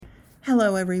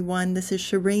Hello, everyone. This is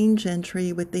Shireen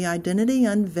Gentry with the Identity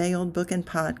Unveiled book and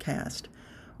podcast.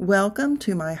 Welcome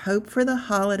to my Hope for the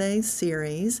Holidays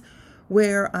series,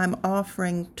 where I'm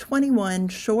offering 21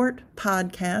 short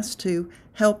podcasts to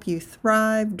help you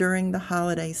thrive during the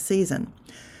holiday season.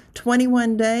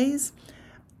 21 days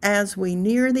as we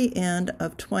near the end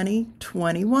of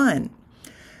 2021.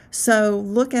 So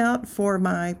look out for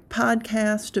my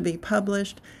podcast to be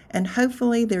published, and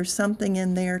hopefully there's something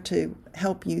in there to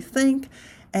help you think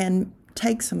and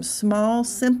take some small,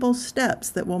 simple steps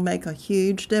that will make a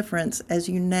huge difference as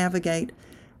you navigate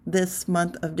this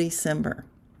month of December.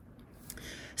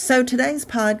 So today's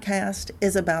podcast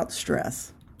is about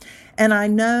stress. And I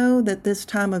know that this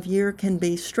time of year can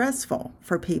be stressful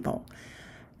for people.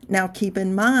 Now keep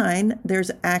in mind,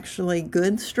 there's actually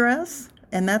good stress,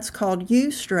 and that's called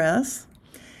eustress.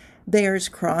 There's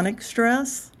chronic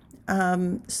stress.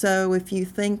 So if you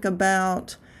think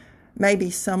about maybe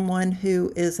someone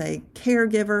who is a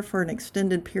caregiver for an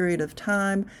extended period of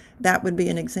time, that would be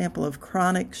an example of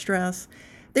chronic stress.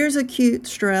 There's acute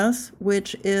stress,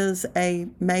 which is a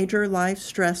major life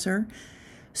stressor.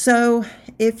 So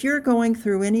if you're going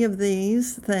through any of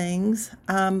these things,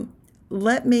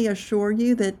 let me assure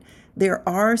you that there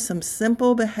are some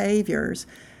simple behaviors.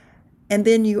 And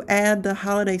then you add the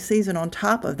holiday season on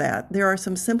top of that. There are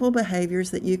some simple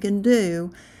behaviors that you can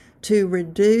do to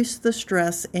reduce the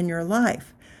stress in your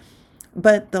life.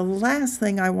 But the last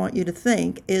thing I want you to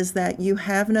think is that you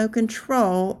have no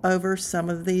control over some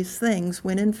of these things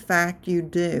when in fact you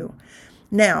do.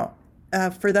 Now,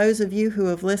 for those of you who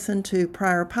have listened to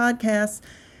prior podcasts,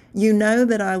 you know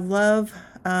that I love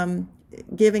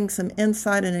giving some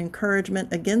insight and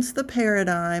encouragement against the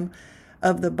paradigm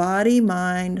of the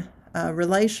body-mind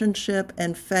relationship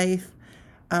and faith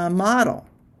model.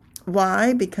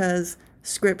 Why? Because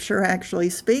Scripture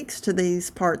actually speaks to these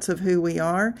parts of who we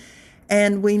are.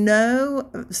 And we know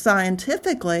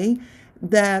scientifically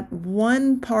that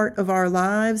one part of our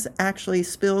lives actually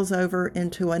spills over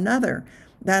into another.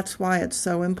 That's why it's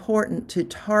so important to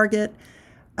target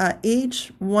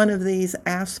each one of these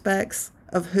aspects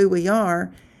of who we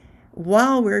are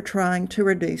while we're trying to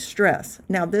reduce stress.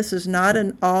 Now, this is not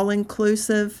an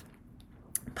all-inclusive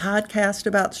podcast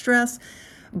about stress,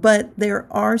 but there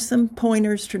are some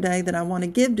pointers today that I want to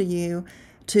give to you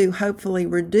to hopefully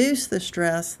reduce the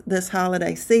stress this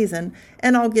holiday season,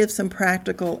 and I'll give some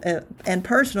practical and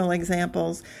personal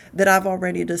examples that I've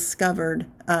already discovered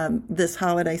this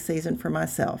holiday season for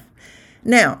myself.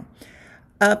 Now,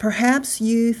 perhaps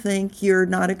you think you're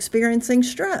not experiencing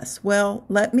stress. Well,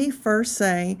 let me first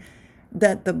say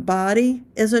that the body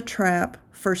is a trap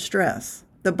for stress.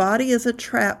 The body is a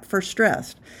trap for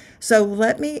stress. So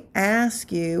let me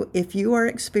ask you if you are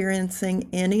experiencing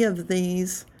any of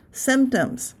these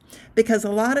symptoms, because a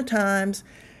lot of times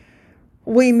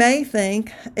we may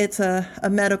think it's a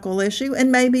medical issue,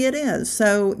 and maybe it is.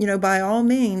 So, by all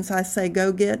means, I say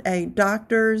go get a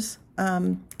doctor's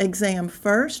exam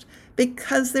first,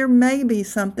 because there may be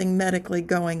something medically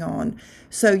going on.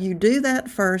 So you do that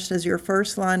first as your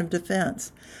first line of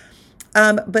defense.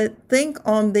 But think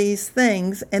on these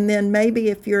things, and then maybe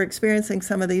if you're experiencing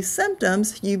some of these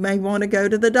symptoms, you may want to go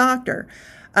to the doctor,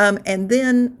 and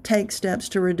then take steps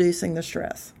to reducing the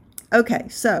stress. Okay,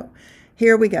 so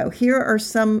here we go. Here are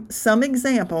some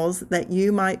examples that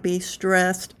you might be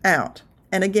stressed out.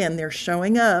 And again, they're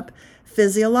showing up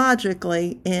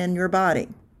physiologically in your body.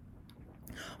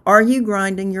 Are you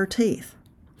grinding your teeth?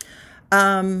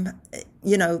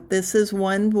 This is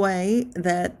one way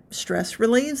that stress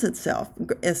relieves itself,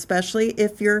 especially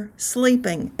if you're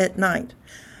sleeping at night.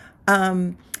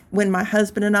 When my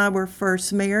husband and I were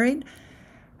first married,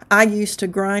 I used to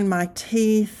grind my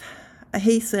teeth.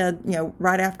 He said,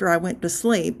 right after I went to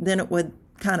sleep, then it would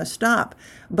kind of stop.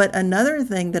 But another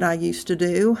thing that I used to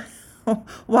do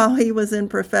while he was in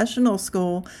professional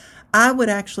school, I would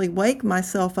actually wake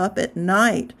myself up at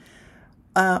night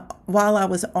while I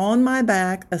was on my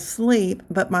back asleep,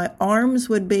 but my arms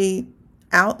would be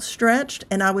outstretched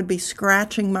and I would be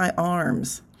scratching my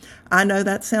arms. I know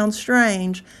that sounds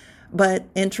strange, but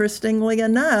interestingly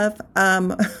enough,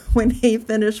 when he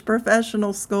finished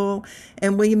professional school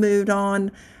and we moved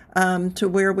on to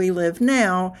where we live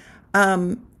now,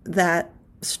 that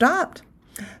stopped.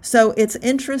 So it's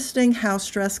interesting how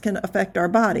stress can affect our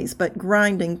bodies, but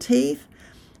grinding teeth,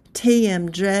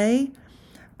 TMJ,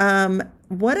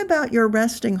 what about your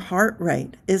resting heart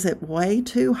rate? Is it way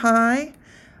too high?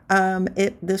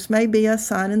 This may be a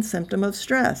sign and symptom of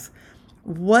stress.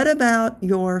 What about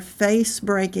your face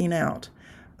breaking out,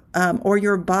 or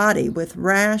your body with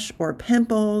rash or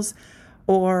pimples,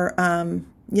 or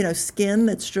skin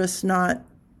that's just not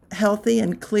healthy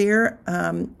and clear,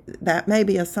 that may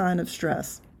be a sign of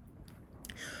stress.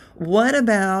 What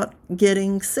about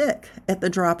getting sick at the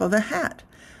drop of a hat?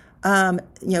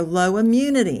 Low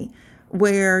immunity,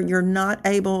 where you're not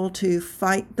able to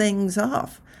fight things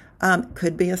off,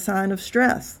 could be a sign of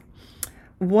stress.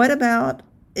 What about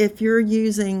if you're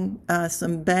using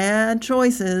some bad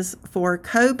choices for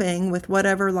coping with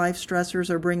whatever life stressors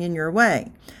are bringing your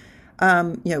way?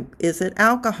 Is it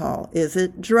alcohol? Is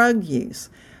it drug use?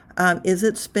 Is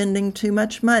it spending too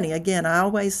much money? Again, I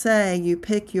always say you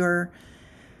pick your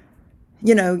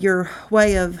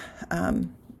way of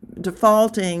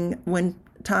defaulting when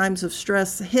times of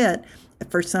stress hit.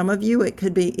 For some of you, it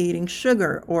could be eating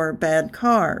sugar or bad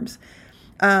carbs.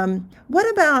 What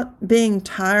about being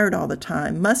tired all the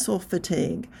time, muscle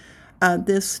fatigue?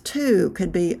 This too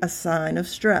could be a sign of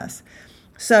stress.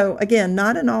 So again,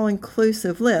 not an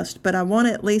all-inclusive list, but I want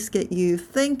to at least get you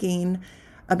thinking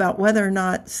about whether or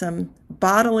not some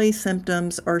bodily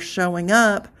symptoms are showing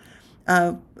up,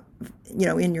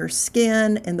 in your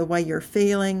skin and the way you're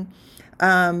feeling,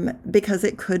 because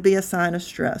it could be a sign of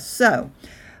stress. So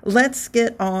let's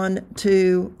get on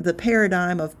to the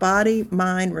paradigm of body,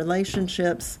 mind,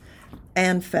 relationships,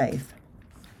 and faith.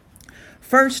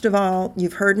 First of all,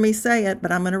 you've heard me say it,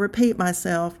 but I'm going to repeat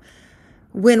myself.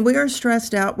 When we are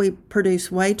stressed out, we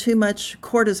produce way too much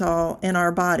cortisol in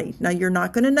our body. Now, you're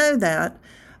not going to know that.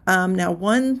 Now,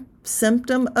 one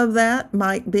symptom of that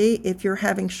might be if you're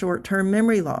having short-term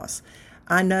memory loss.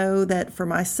 I know that for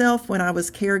myself, when I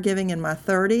was caregiving in my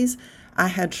 30s, I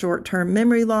had short-term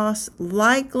memory loss,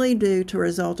 likely due to a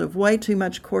result of way too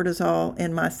much cortisol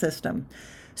in my system.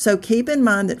 So keep in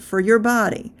mind that for your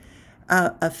body,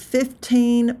 a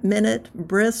 15-minute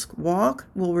brisk walk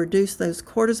will reduce those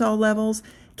cortisol levels.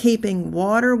 Keeping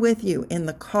water with you in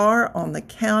the car, on the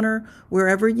counter,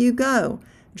 wherever you go,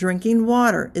 drinking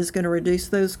water is going to reduce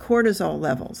those cortisol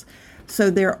levels. So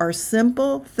there are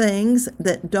simple things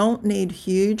that don't need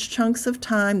huge chunks of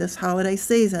time this holiday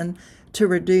season to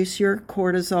reduce your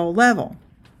cortisol level.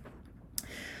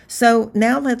 So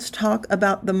now let's talk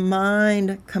about the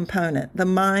mind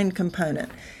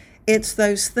component. It's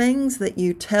those things that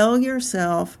you tell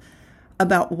yourself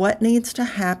about what needs to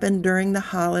happen during the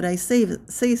holiday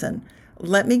season.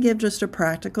 Let me give just a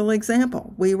practical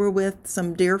example. We were with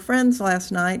some dear friends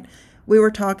last night. We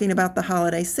were talking about the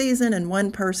holiday season, and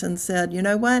one person said, you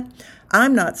know what?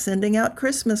 I'm not sending out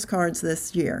Christmas cards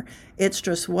this year. It's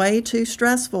just way too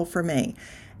stressful for me.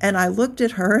 And I looked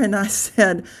at her and I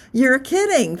said, you're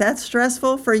kidding. That's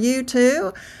stressful for you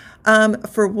too?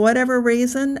 For whatever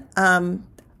reason,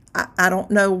 I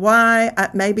don't know why.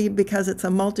 Maybe because it's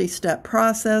a multi-step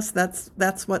process.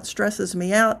 That's what stresses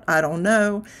me out. I don't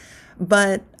know.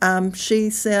 But she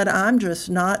said, I'm just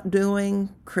not doing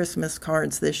Christmas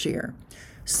cards this year.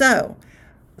 So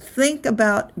think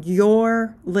about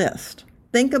your list.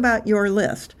 Make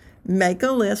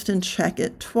a list and check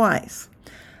it twice.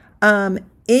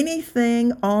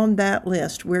 Anything on that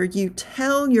list where you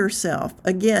tell yourself,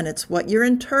 again, it's what you're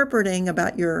interpreting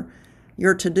about your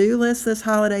to-do list this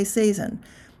holiday season.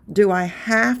 Do I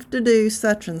have to do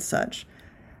such and such?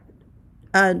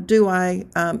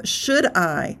 Should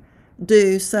I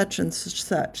do such and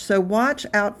such? So watch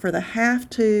out for the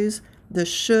have-tos, the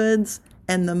shoulds,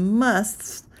 and the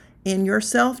musts in your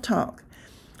self-talk.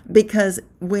 Because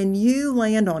when you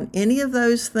land on any of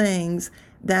those things,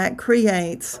 that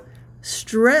creates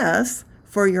stress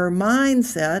for your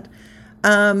mindset.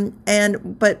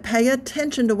 But pay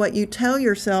attention to what you tell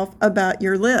yourself about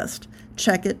your list.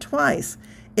 Check it twice.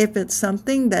 If it's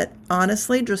something that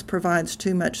honestly just provides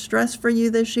too much stress for you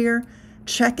this year,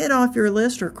 check it off your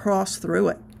list or cross through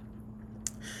it.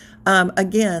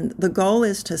 Again, the goal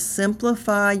is to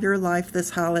simplify your life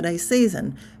this holiday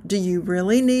season. Do you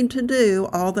really need to do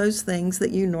all those things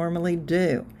that you normally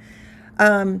do?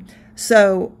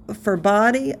 So for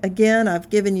body, again, I've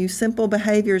given you simple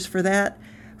behaviors for that.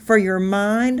 For your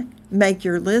mind, make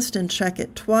your list and check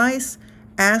it twice.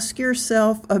 Ask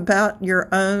yourself about your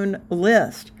own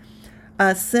list.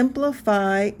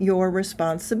 Simplify your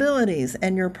responsibilities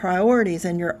and your priorities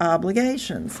and your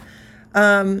obligations.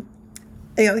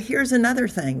 Here's another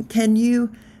thing. Can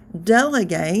you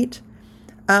delegate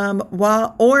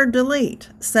or delete?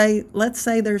 Let's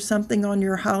say there's something on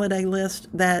your holiday list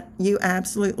that you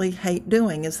absolutely hate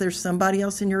doing. Is there somebody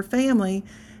else in your family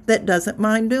that doesn't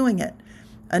mind doing it?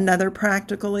 Another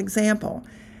practical example.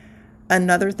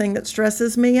 Another thing that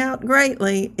stresses me out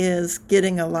greatly is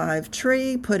getting a live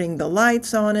tree, putting the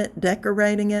lights on it,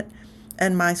 decorating it.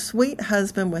 And my sweet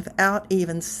husband, without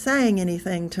even saying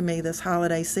anything to me this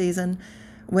holiday season,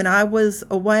 when I was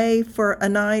away for a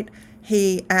night,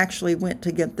 he actually went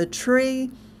to get the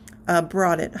tree.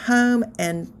 brought it home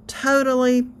and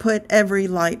totally put every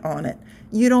light on it.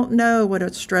 You don't know what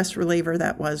a stress reliever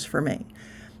that was for me.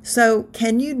 So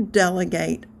can you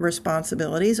delegate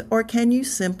responsibilities, or can you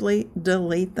simply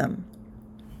delete them?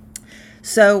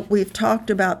 So we've talked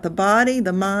about the body,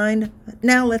 the mind.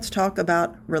 Now let's talk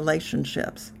about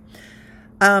relationships.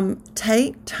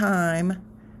 Take time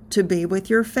to be with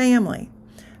your family,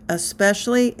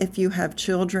 especially if you have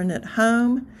children at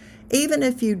home. Even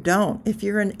if you don't, if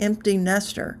you're an empty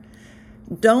nester,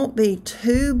 don't be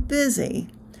too busy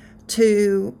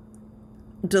to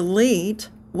delete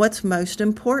what's most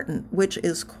important, which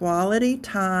is quality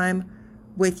time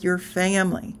with your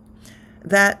family.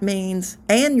 That means,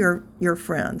 and your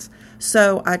friends.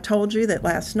 So I told you that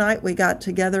last night we got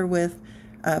together with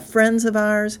friends of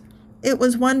ours. It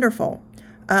was wonderful.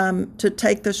 To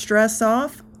take the stress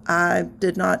off, I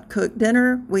did not cook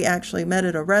dinner. We actually met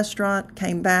at a restaurant,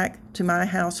 came back to my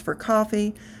house for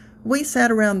coffee. We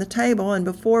sat around the table, and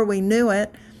before we knew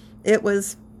it, it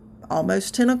was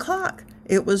almost 10 o'clock.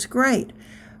 It was great.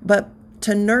 But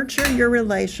to nurture your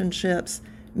relationships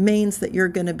means that you're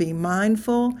going to be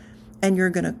mindful and you're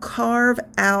going to carve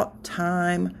out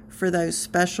time for those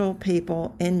special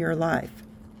people in your life.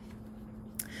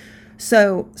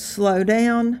 So slow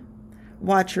down,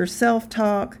 watch your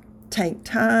self-talk, take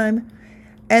time,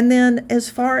 and then as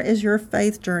far as your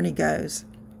faith journey goes,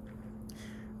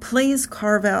 please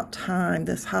carve out time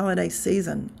this holiday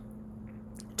season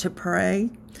to pray,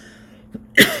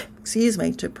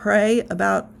 to pray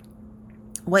about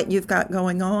what you've got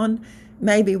going on,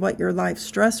 maybe what your life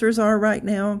stressors are right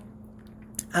now.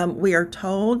 We are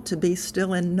told to be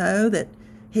still and know that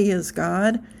He is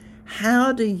God.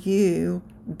 How do you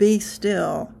be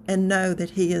still and know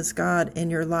that He is God in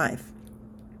your life?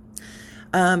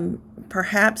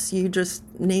 Perhaps you just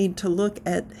need to look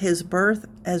at His birth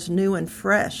as new and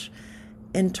fresh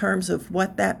in terms of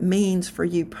what that means for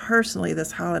you personally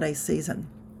this holiday season.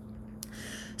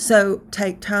 So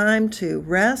take time to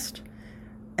rest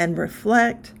and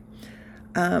reflect,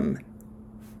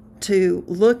 to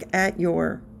look at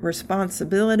your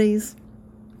responsibilities,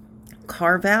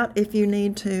 carve out if you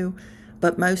need to,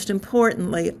 but most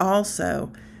importantly,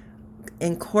 also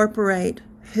incorporate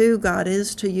who God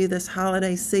is to you this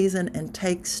holiday season and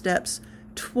take steps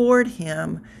toward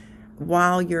Him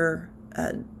while you're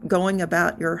going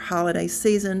about your holiday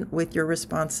season with your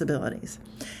responsibilities.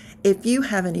 If you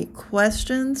have any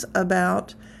questions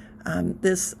about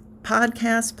this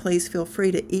podcast, please feel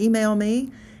free to email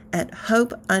me at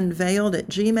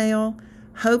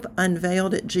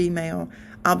hopeunveiled@gmail.com.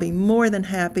 I'll be more than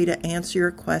happy to answer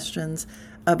your questions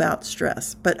about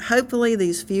stress. But hopefully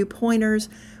these few pointers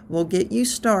will get you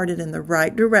started in the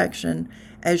right direction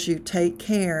as you take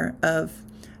care of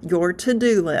your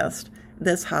to-do list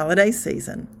this holiday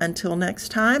season. Until next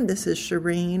time, this is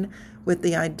Shireen with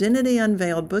the Identity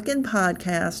Unveiled book and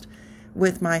podcast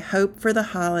with my Hope for the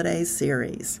Holidays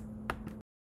series.